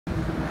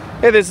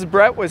Hey, this is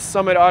Brett with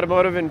Summit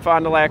Automotive in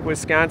Fond du Lac,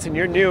 Wisconsin,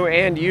 your new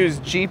and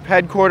used Jeep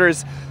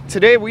headquarters.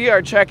 Today we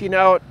are checking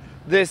out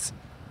this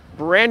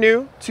brand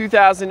new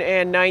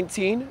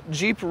 2019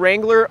 Jeep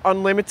Wrangler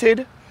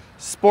Unlimited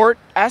Sport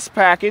S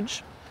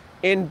package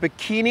in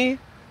bikini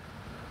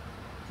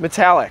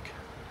metallic.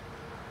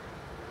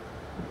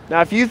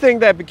 Now, if you think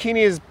that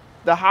bikini is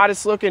the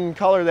hottest looking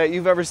color that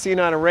you've ever seen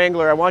on a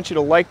Wrangler, I want you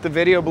to like the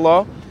video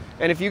below.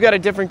 And if you got a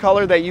different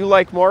color that you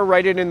like more,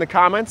 write it in the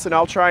comments and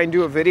I'll try and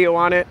do a video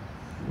on it.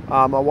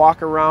 I'll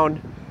walk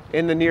around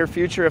in the near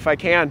future if I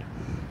can.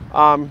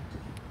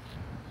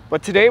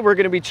 But today we're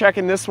going to be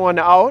checking this one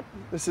out.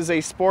 This is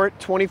a Sport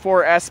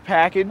 24S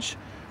package,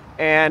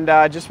 and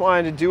I just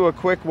wanted to do a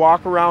quick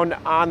walk around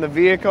on the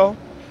vehicle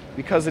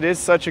because it is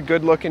such a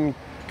good looking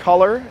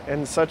color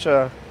and such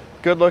a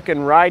good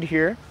looking ride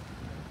here.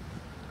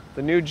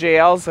 The new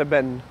JLs have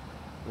been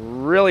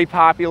really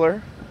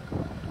popular,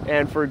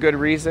 and for a good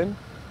reason.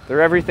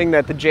 They're everything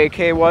that the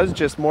JK was,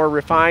 just more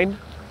refined,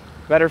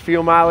 better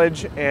fuel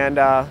mileage, and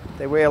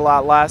they weigh a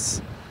lot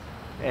less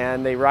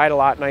and they ride a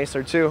lot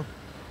nicer too. You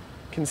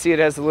can see it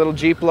has the little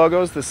Jeep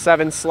logos, the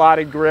 7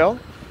 slotted grille.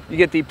 You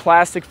get the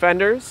plastic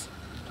fenders,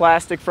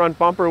 plastic front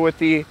bumper with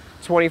the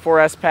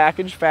 24S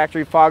package,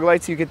 factory fog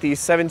lights. You get the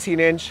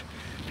 17-inch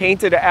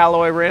painted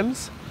alloy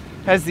rims.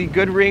 Has the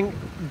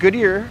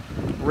Goodyear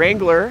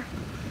Wrangler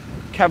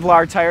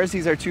Kevlar tires.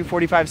 These are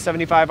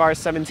 245/75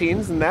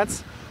 R17s, and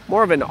that's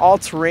more of an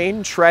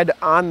all-terrain tread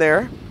on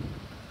there.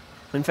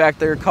 In fact,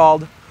 they're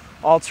called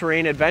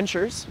All-Terrain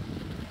Adventures,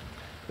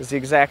 is the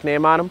exact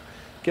name on them.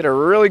 Get a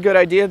really good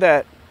idea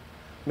that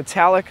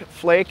metallic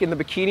flake in the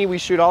bikini. We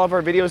shoot all of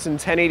our videos in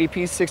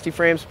 1080p, 60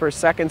 frames per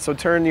second, so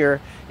turn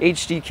your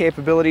HD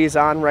capabilities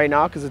on right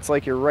now because it's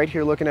like you're right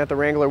here looking at the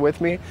Wrangler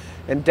with me.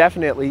 And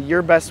definitely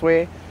your best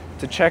way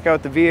to check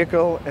out the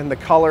vehicle and the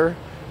color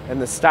and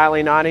the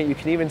styling on it. You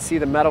can even see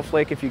the metal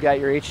flake if you got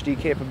your HD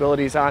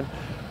capabilities on.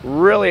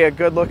 Really a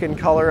good looking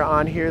color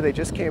on here. They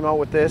just came out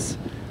with this,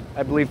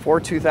 I believe, for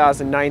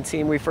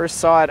 2019. We first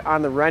saw it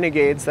on the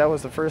Renegades. That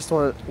was the first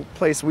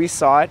place we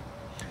saw it.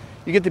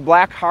 You get the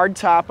black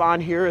hardtop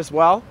on here as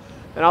well.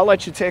 And I'll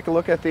let you take a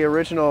look at the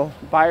original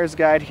buyer's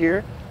guide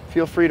here.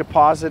 Feel free to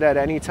pause it at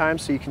any time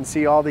so you can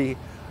see all the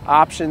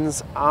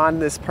options on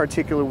this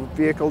particular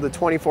vehicle. The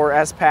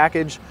 24S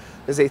package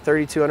is a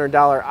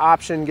 $3,200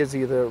 option. Gives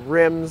you the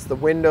rims, the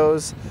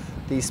windows,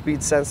 the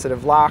speed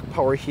sensitive lock,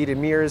 power heated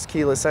mirrors,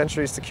 keyless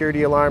entry,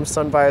 security alarm,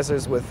 sun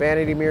visors with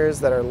vanity mirrors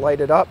that are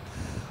lighted up,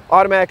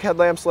 automatic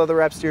headlamps, leather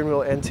wrapped steering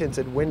wheel, and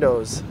tinted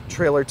windows.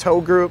 Trailer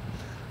tow group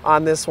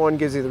on this one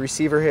gives you the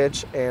receiver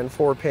hitch and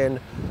 4-pin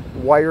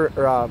wire,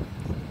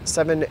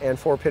 7 and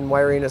 4-pin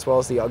wiring, as well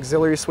as the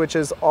auxiliary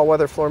switches.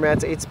 All-weather floor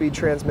mats, 8-speed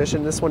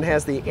transmission. This one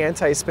has the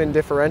anti-spin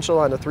differential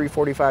on the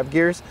 345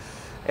 gears,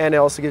 and it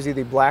also gives you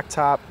the black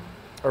top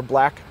or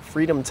black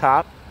Freedom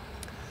top.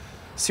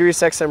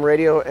 Sirius XM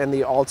radio and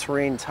the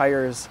all-terrain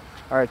tires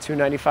are a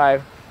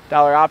 $295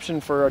 option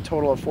for a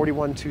total of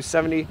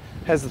 $41,270.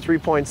 Has the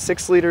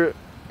 3.6 liter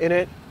in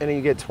it, and then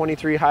you get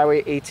 23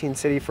 highway, 18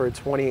 city for a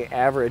 20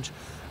 average.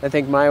 I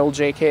think my old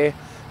JK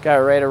got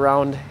right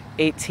around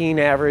 18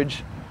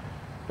 average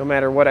no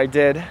matter what I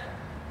did.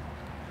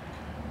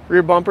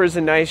 Rear bumper is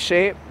in nice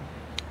shape,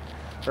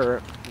 or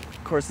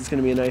of course it's going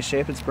to be in nice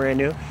shape, it's brand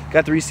new.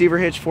 Got the receiver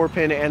hitch,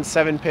 4-pin and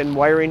 7-pin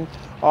wiring.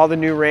 All the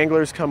new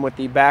Wranglers come with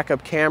the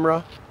backup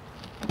camera,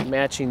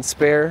 matching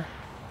spare.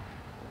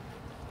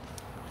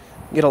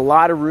 You get a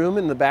lot of room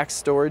in the back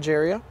storage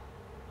area.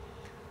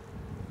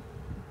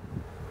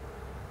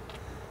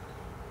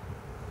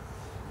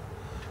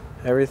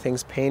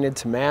 Everything's painted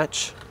to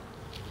match.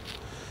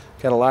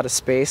 Got a lot of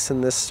space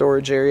in this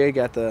storage area. You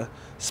got the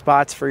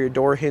spots for your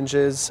door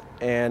hinges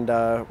and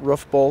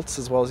roof bolts,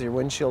 as well as your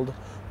windshield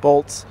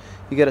bolts.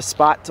 You get a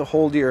spot to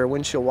hold your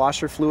windshield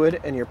washer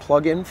fluid and your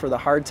plug-in for the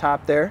hard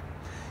top there.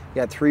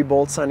 You got 3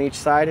 bolts on each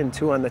side and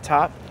 2 on the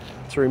top.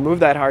 To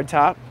remove that hard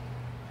top,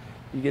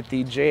 you get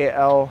the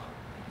JL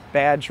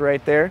badge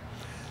right there.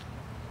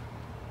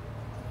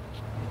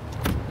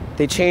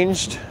 They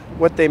changed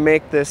what they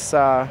make this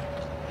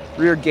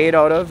rear gate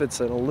out of. It's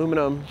an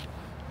aluminum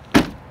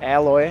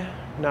alloy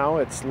now.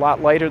 It's a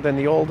lot lighter than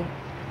the old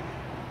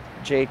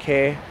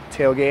JK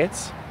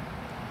tailgates.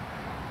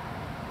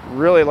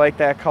 Really like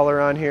that color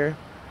on here.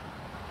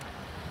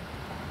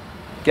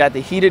 Got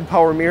the heated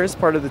power mirrors,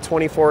 part of the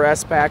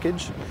 24S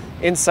package.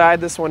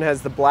 Inside, this one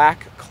has the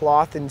black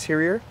cloth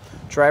interior,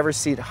 driver's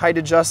seat height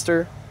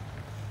adjuster.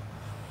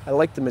 I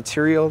like the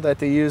material that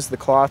they use. The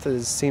cloth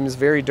seems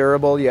very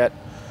durable yet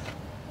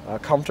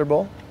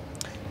comfortable.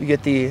 You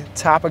get the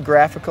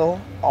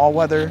topographical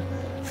all-weather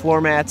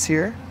floor mats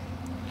here.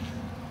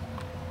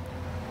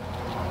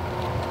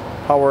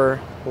 Power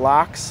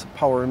locks,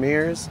 power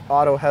mirrors,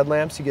 auto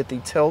headlamps. You get the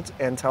tilt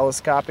and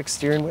telescopic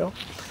steering wheel.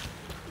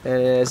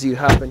 And as you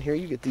hop in here,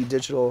 you get the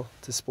digital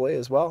display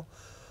as well.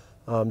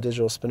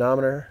 Digital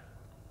speedometer,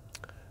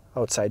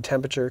 outside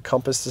temperature,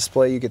 compass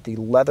display. You get the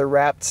leather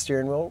wrapped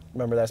steering wheel.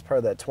 Remember, that's part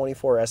of that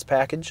 24S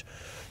package.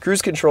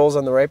 Cruise controls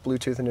on the right,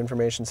 Bluetooth and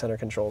information center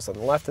controls on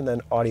the left, and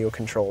then audio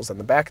controls on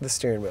the back of the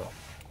steering wheel.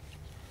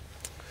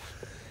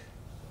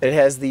 It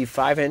has the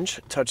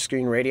 5-inch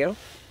touchscreen radio.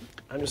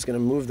 I'm just going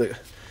to move the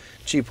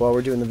Jeep while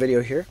we're doing the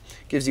video here.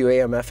 Gives you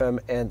AM, FM,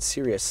 and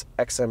Sirius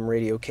XM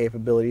radio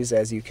capabilities,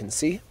 as you can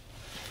see.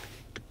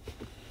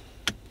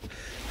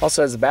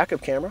 Also has a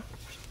backup camera,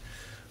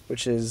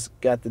 which has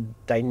got the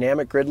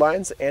dynamic grid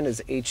lines and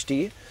is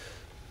HD,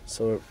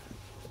 so it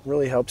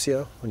really helps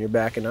you when you're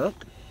backing up.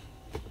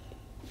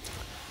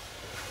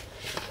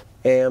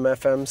 AM,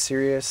 FM,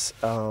 Sirius,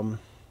 can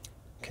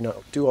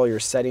do all your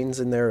settings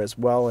in there as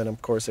well, and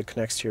of course it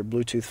connects to your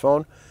Bluetooth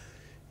phone.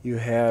 You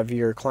have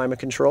your climate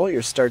control,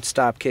 your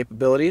start-stop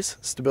capabilities,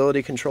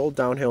 stability control,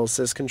 downhill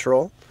assist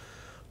control,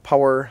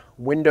 power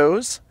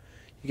windows.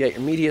 You get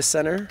your media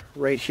center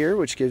right here,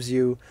 which gives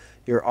you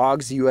your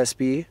AUX,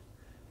 USB,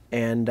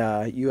 and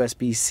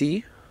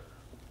USB-C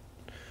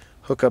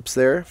hookups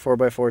there,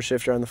 4x4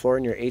 shifter on the floor,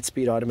 and your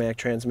 8-speed automatic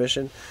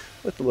transmission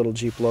with the little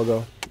Jeep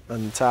logo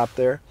on the top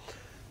there.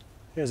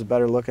 Here's a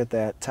better look at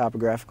that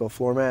topographical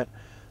floor mat.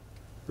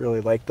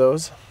 Really like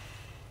those.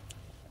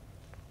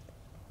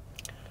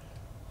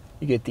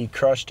 You get the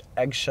crushed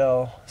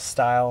eggshell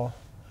style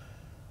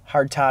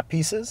hardtop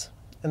pieces,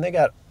 and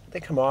they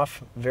come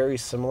off very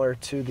similar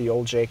to the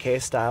old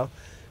JK style.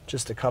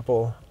 Just a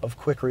couple of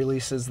quick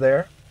releases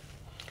there.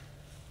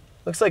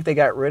 Looks like they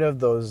got rid of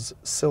those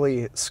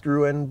silly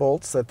screw-in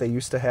bolts that they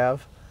used to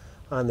have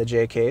on the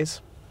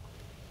JKs.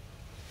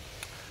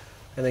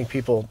 I think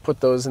people put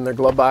those in their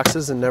glove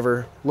boxes and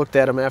never looked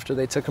at them after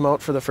they took them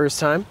out for the first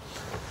time.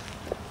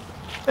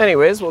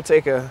 Anyways, we'll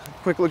take a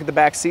quick look at the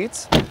back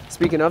seats.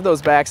 Speaking of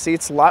those back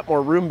seats, a lot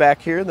more room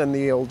back here than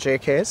the old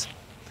JKs.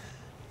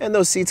 And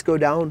those seats go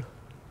down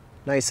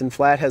nice and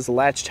flat. Has a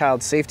latch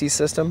child safety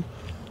system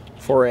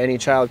for any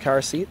child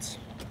car seats.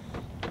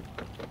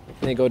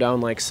 They go down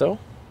like so.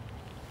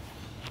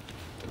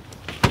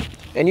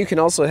 And you can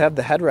also have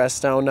the headrests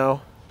down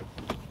now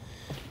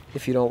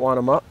if you don't want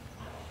them up.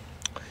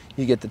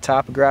 You get the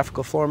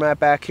topographical floor mat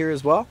back here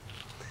as well.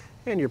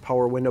 And your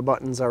power window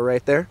buttons are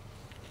right there.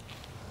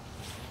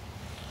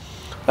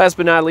 Last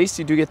but not least,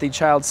 you do get the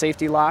child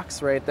safety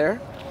locks right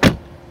there.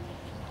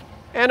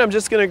 And I'm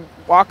just going to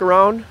walk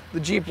around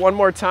the Jeep one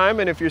more time,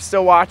 and if you're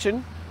still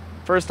watching,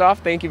 first off,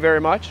 thank you very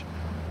much.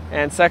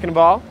 And second of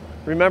all,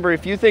 remember,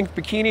 if you think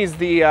bikini is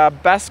the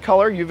best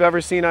color you've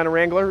ever seen on a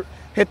Wrangler,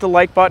 hit the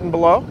like button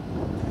below.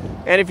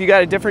 And if you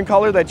got a different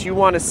color that you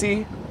want to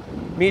see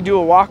me do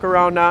a walk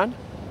around on,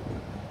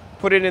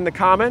 put it in the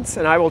comments,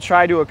 and I will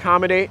try to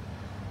accommodate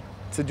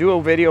to do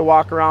a video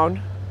walk around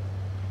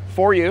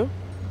for you.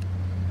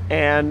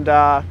 And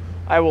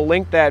I will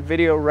link that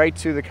video right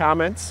to the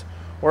comments,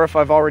 or if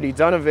I've already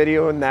done a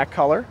video in that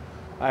color,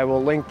 I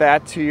will link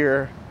that to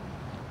your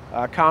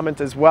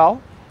comment as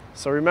well.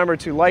 So remember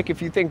to like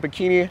if you think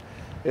bikini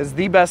is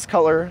the best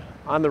color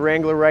on the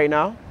Wrangler right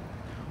now,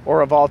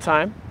 or of all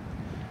time.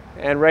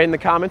 And write in the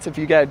comments if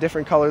you got a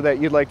different color that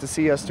you'd like to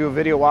see us do a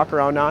video walk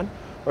around on,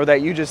 or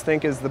that you just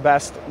think is the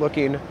best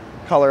looking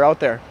color out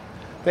there.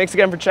 Thanks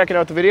again for checking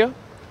out the video.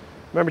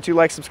 Remember to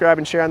like, subscribe,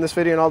 and share on this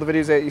video and all the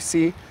videos that you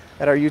see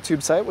at our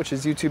YouTube site, which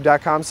is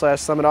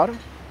youtube.com/summitauto.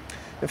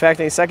 In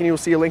fact, in a second you will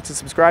see a link to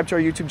subscribe to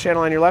our YouTube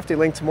channel on your left, a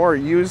link to more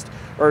used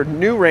or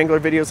new Wrangler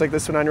videos like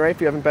this one on your right.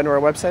 If you haven't been to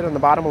our website, on the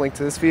bottom a link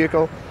to this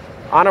vehicle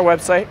on our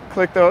website.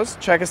 Click those,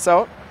 check us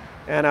out,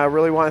 and I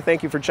really want to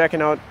thank you for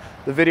checking out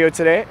the video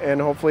today, and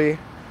hopefully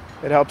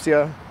it helps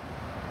you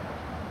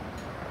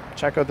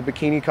check out the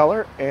bikini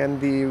color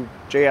and the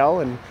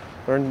JL and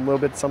learn a little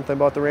bit something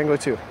about the Wrangler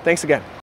too. Thanks again.